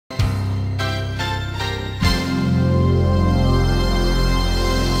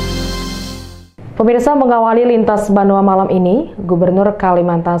Pemirsa, mengawali lintas Banua malam ini, Gubernur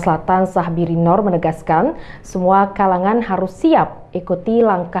Kalimantan Selatan Sahbirin Noor menegaskan semua kalangan harus siap ikuti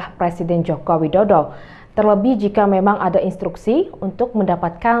langkah Presiden Joko Widodo. Terlebih jika memang ada instruksi untuk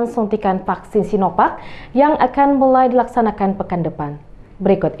mendapatkan suntikan vaksin sinovac yang akan mulai dilaksanakan pekan depan.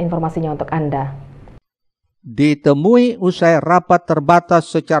 Berikut informasinya untuk Anda. Ditemui usai rapat terbatas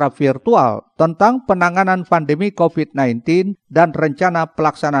secara virtual tentang penanganan pandemi COVID-19 dan rencana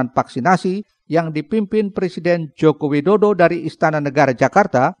pelaksanaan vaksinasi yang dipimpin Presiden Joko Widodo dari Istana Negara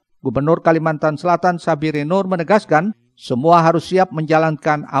Jakarta, Gubernur Kalimantan Selatan Sahbirin Noor menegaskan semua harus siap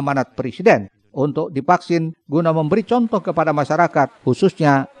menjalankan amanat Presiden untuk divaksin guna memberi contoh kepada masyarakat,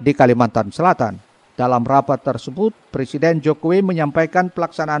 khususnya di Kalimantan Selatan. Dalam rapat tersebut, Presiden Jokowi menyampaikan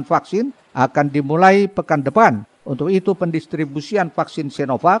pelaksanaan vaksin akan dimulai pekan depan. Untuk itu, pendistribusian vaksin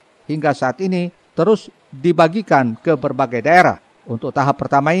Sinovac hingga saat ini terus dibagikan ke berbagai daerah. Untuk tahap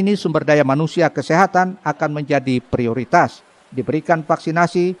pertama ini, sumber daya manusia kesehatan akan menjadi prioritas. Diberikan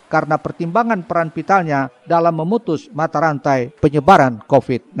vaksinasi karena pertimbangan peran vitalnya dalam memutus mata rantai penyebaran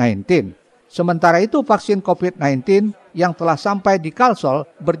COVID-19. Sementara itu, vaksin COVID-19 yang telah sampai di Kalsel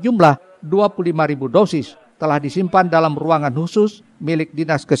berjumlah 25.000 dosis telah disimpan dalam ruangan khusus milik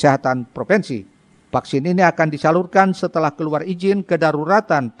Dinas Kesehatan Provinsi. Vaksin ini akan disalurkan setelah keluar izin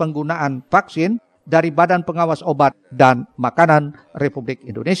kedaruratan penggunaan vaksin dari Badan Pengawas Obat dan Makanan Republik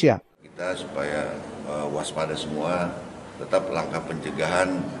Indonesia. Kita supaya waspada semua, tetap langkah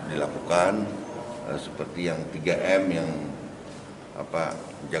pencegahan dilakukan seperti yang 3M yang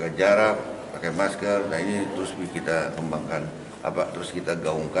jaga jarak, pakai masker. Nah ini terus kita kembangkan, terus kita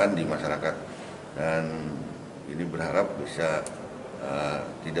gaungkan di masyarakat, dan ini berharap bisa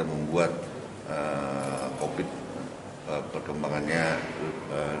tidak membuat COVID perkembangannya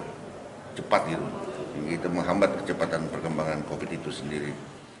cepat gitu. Kita menghambat kecepatan perkembangan COVID itu sendiri.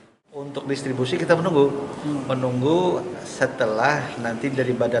 Untuk distribusi kita menunggu setelah nanti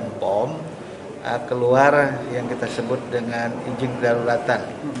dari Badan POM keluar yang kita sebut dengan izin kedaruratan,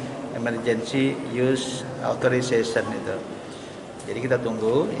 emergency use authorization itu. Jadi kita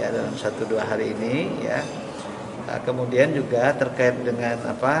tunggu ya dalam 1-2 hari ini ya. Kemudian juga terkait dengan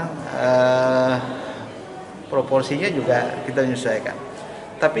proporsinya juga kita menyesuaikan.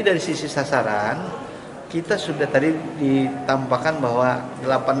 Tapi dari sisi sasaran, kita sudah tadi ditampakkan bahwa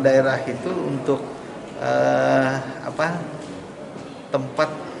 8 daerah itu untuk tempat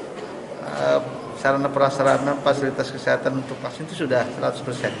sarana prasarana fasilitas kesehatan untuk vaksin itu sudah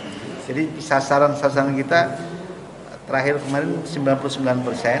 100%. Jadi sasaran kita terakhir kemarin 99%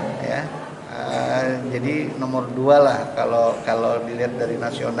 ya. Jadi nomor 2 lah kalau dilihat dari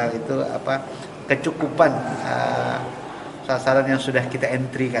nasional itu kecukupan sasaran yang sudah kita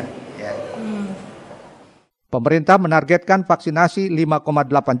entry-kan ya. Pemerintah menargetkan vaksinasi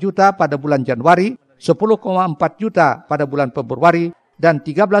 5,8 juta pada bulan Januari, 10,4 juta pada bulan Februari, dan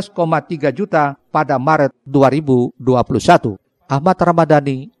 13,3 juta pada Maret 2021. Ahmad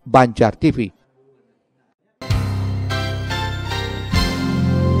Ramadhani, Banjar TV.